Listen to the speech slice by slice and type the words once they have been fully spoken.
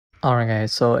Alright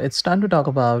guys, so it's time to talk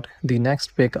about the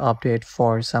next big update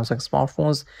for Samsung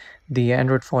smartphones, the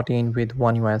Android 14 with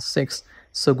One UI 6.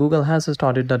 So Google has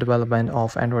started the development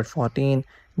of Android 14.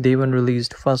 They even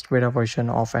released first beta version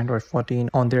of Android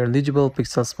 14 on their eligible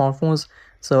Pixel smartphones.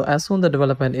 So as soon the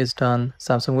development is done,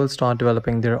 Samsung will start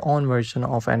developing their own version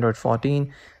of Android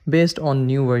 14 based on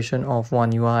new version of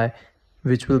One UI,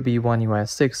 which will be One UI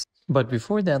 6. But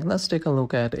before that, let's take a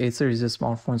look at A series of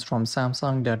smartphones from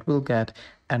Samsung that will get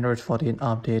Android 14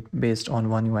 update based on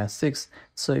One UI 6.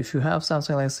 So if you have Samsung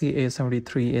Galaxy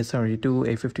A73, A72,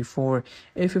 A54,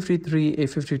 A53,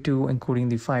 A52 including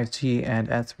the 5G and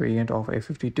S variant of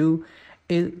A52,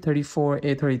 A34,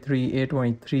 A33,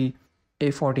 A23,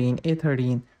 A14,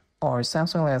 A13 or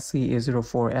Samsung Galaxy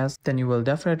A04s, then you will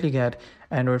definitely get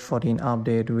Android 14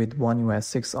 update with One UI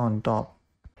 6 on top.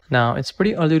 Now, it's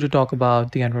pretty early to talk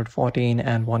about the Android 14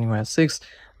 and One UI 6,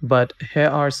 but here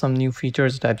are some new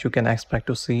features that you can expect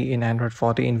to see in Android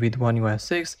 14 with One UI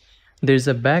 6. There's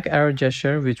a back arrow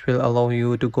gesture which will allow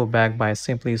you to go back by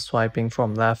simply swiping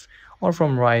from left or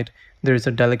from right. There is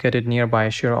a dedicated nearby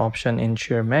share option in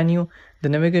share menu. The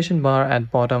navigation bar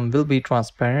at bottom will be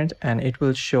transparent and it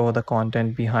will show the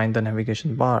content behind the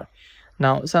navigation bar.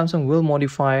 Now, Samsung will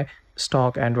modify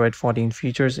stock Android 14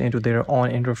 features into their own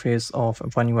interface of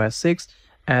One UI 6.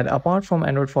 And apart from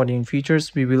Android 14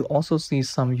 features, we will also see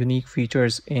some unique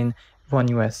features in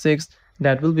One UI 6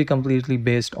 that will be completely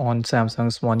based on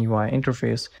Samsung's One UI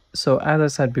interface. So as I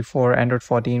said before, Android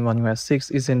 14 One UI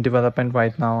 6 is in development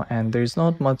right now and there is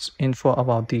not much info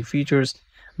about the features.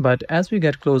 But as we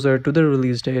get closer to the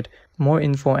release date, more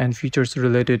info and features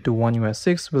related to One UI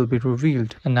 6 will be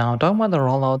revealed. And now talking about the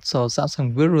rollout, so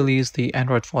Samsung will release the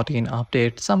Android 14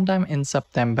 update sometime in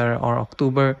September or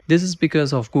October. This is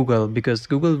because of Google, because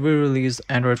Google will release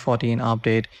Android 14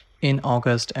 update in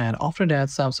August, and after that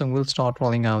Samsung will start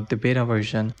rolling out the beta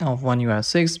version of One UI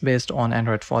 6 based on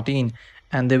Android 14,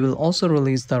 and they will also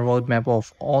release the roadmap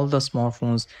of all the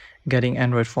smartphones getting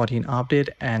Android 14 update,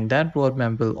 and that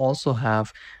roadmap will also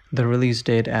have the release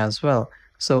date as well.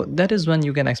 So that is when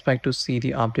you can expect to see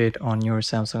the update on your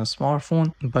Samsung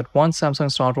smartphone. But once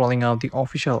Samsung start rolling out the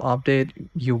official update,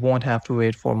 you won't have to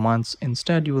wait for months.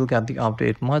 Instead, you will get the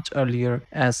update much earlier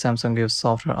as Samsung gives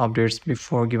software updates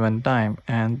before given time.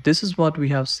 And this is what we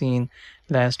have seen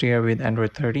last year with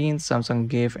Android 13. Samsung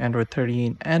gave Android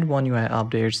 13 and One UI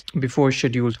updates before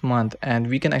scheduled month, and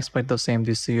we can expect the same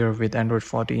this year with Android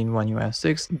 14 One UI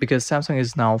 6 because Samsung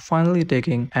is now finally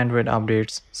taking Android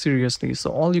updates seriously. So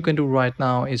all you can do right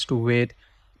now is to wait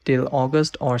till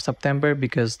August or September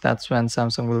because that's when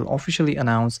Samsung will officially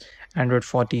announce Android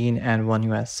 14 and One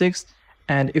UI 6.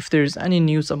 And if there's any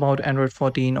news about Android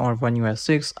 14 or One UI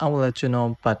 6, I will let you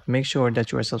know, but make sure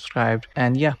that you are subscribed.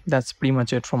 And yeah, that's pretty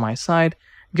much it from my side.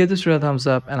 Give this video a thumbs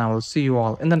up and I will see you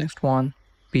all in the next one.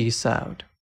 Peace out.